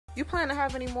You plan to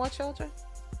have any more children?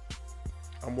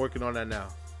 I'm working on that now.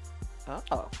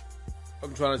 Oh.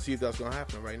 I'm trying to see if that's gonna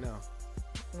happen right now.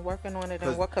 You're working on it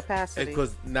in what capacity?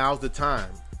 Because now's the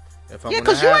time. If I'm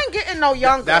because you ain't getting no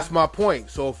younger. That's my point.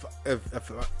 So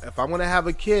if I'm gonna have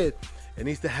a kid, it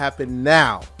needs to happen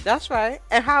now. That's right.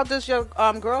 And how does your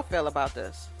girl feel about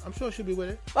this? I'm sure she'll be with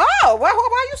it. Oh, well,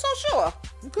 why are you so sure?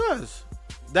 Because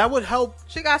that would help.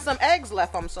 She got some eggs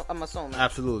left, I'm assuming.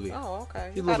 Absolutely. Oh,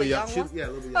 okay. She's a little bit young. Yeah, a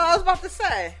little bit younger. Oh, I was about to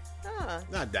say.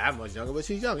 Not that much younger, but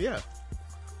she's young, yeah.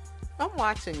 I'm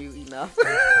watching you enough.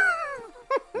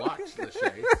 Watch,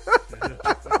 Leschea.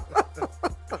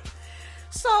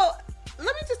 So,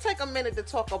 let me just take a minute to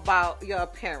talk about your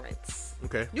appearance.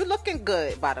 Okay. You're looking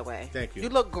good, by the way. Thank you. You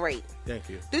look great. Thank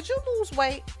you. Did you lose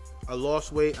weight? I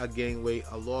lost weight, I gained weight,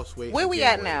 I lost weight. Where we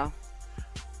at now?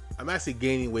 I'm actually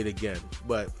gaining weight again,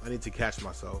 but I need to catch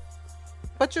myself.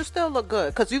 But you still look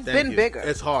good because you've been bigger.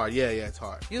 It's hard. Yeah, it's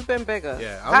hard. You've been bigger.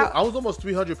 Yeah, I was almost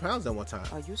 300 pounds at one time.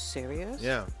 Are you serious?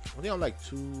 Yeah. I think I'm like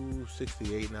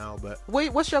 268 now, but...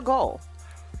 Wait, what's your goal?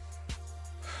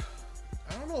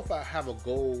 I don't know if I have a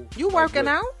goal. You working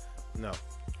out? No.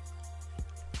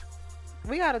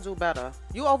 We got to do better.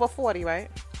 You over 40, right?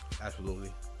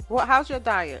 Absolutely. Well, how's your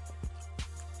diet?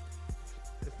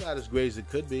 It's not as great as it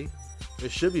could be.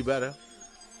 It should be better.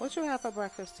 What you have for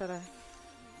breakfast today?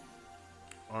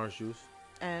 Orange juice.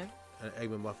 And an egg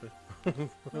McMuffin.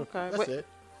 Okay. That's it.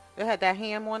 It had that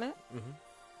ham on it? Mm-hmm.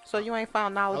 So you ain't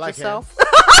found knowledge yourself?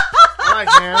 I like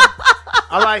ham.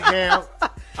 I like ham.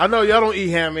 I know y'all don't eat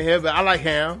ham in here, but I like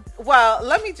ham. Well,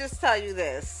 let me just tell you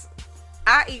this.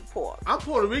 I eat pork. I'm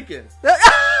Puerto Rican. That's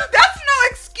no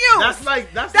excuse.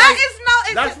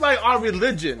 That's like our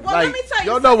religion. Well, like, let me tell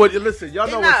you y'all know what. Listen, y'all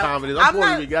know what time it is. I'm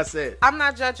Puerto Rican. That's it. I'm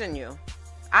not judging you.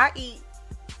 I eat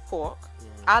pork.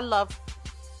 I love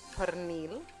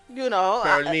pernil. You know.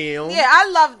 Pernil. I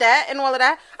love that and all of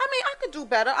that. I mean, I could do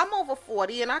better. I'm over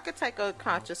 40, and I could take a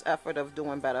conscious effort of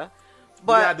doing better.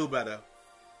 But we gotta do better.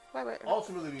 Wait.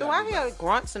 Ultimately, do I hear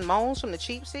grunts and moans from the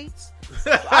cheap seats?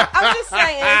 I'm just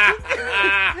saying.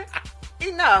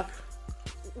 Enough.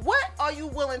 What are you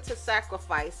willing to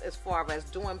sacrifice as far as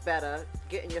doing better,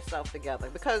 getting yourself together?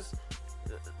 Because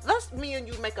let's me and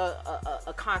you make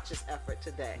a conscious effort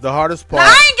today. The hardest part. Now,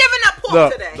 I ain't giving up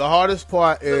pork today. The hardest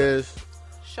part is.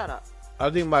 Shut up. I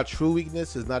think my true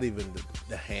weakness is not even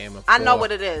the ham and pork. I know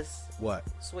what it is. What?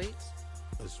 Sweets.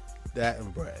 It's that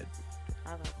and bread.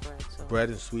 I like bread too. Bread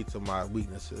and sweets are my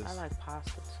weaknesses. I like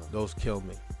pasta too. Those kill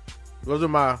me. Those are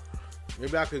my.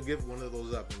 Maybe I could give one of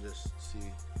those up and just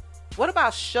see. What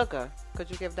about sugar? Could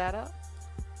you give that up?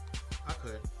 I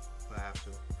could, if I have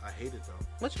to. I hate it though.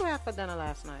 What you have for dinner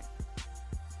last night?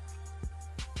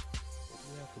 What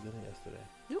did we have for dinner yesterday?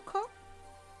 You cook?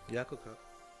 Yeah, I could cook.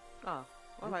 Oh,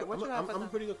 all right. What you have for dinner? I'm a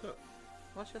pretty good cook.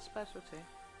 What's your specialty?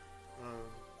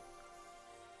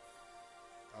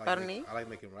 I like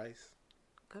making rice.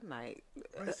 Good night.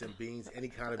 Rice and beans, any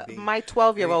kind of beans. My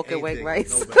 12-year-old can make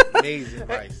rice. No, but amazing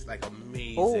rice, like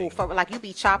amazing. Oh, like you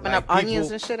be chopping up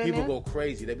onions and shit in there? People go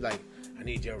crazy. They be like, I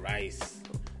need your rice.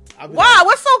 Wow, like,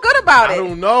 what's so good about it? I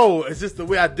don't know. It's just the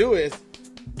way I do it.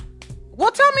 Well,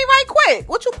 tell me right quick.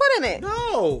 What you put in it?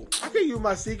 No, I can use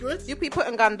my secrets. You be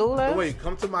putting gandulas? Oh, wait,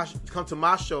 come to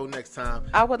my show next time.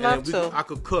 I would love to. I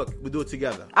could cook. We do it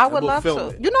together. I would love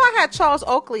to. You know, I had Charles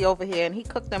Oakley over here, and he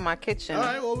cooked in my kitchen. All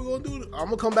right, what we gonna do? I'm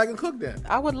gonna come back and cook then.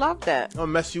 I would love that. I'm gonna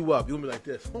mess you up. You gonna be like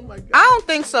this? Oh my god. I don't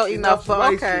think so enough,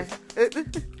 but okay.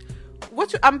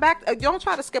 I'm back. Don't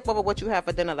try to skip over what you had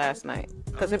for dinner last night,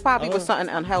 because it probably was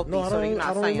something unhealthy. No, so you're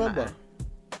not saying remember.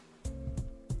 That.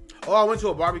 Oh, I went to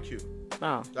a barbecue.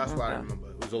 Oh, that's why I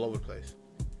remember. It was all over the place.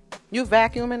 You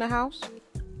vacuum in the house?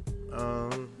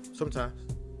 Sometimes.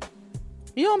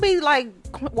 You don't be like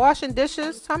washing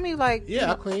dishes? Tell me like.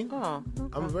 Yeah, I clean. Oh, okay.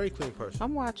 I'm a very clean person.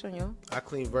 I'm watching you. I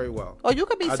clean very well. Oh, you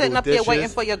could be sitting up there waiting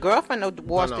for your girlfriend to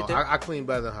wash the dishes. I clean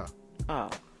better than her. Oh,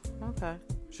 okay.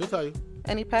 She'll tell you.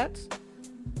 Any pets?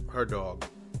 Her dog,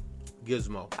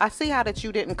 Gizmo. I see how that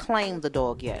you didn't claim the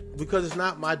dog yet. Because it's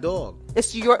not my dog.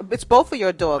 It's both of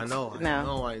your dogs.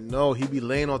 I know. He be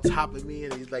laying on top of me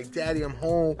and he's like, Daddy, I'm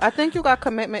home. I think you got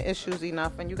commitment issues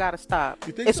enough and you got to stop.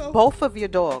 You think it's so? It's both of your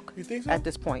dog. You think so? At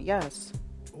this point, yes.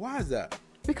 Why is that?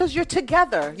 Because you're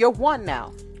together. You're one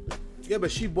now. Yeah,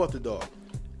 but she bought the dog.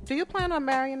 Do you plan on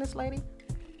marrying this lady?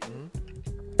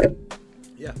 Mm-hmm.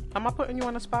 Yeah. Am I putting you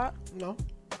on the spot? No.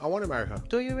 I want to marry her.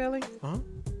 Do you really? Uh-huh.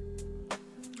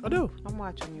 I do. I'm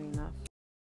watching you enough.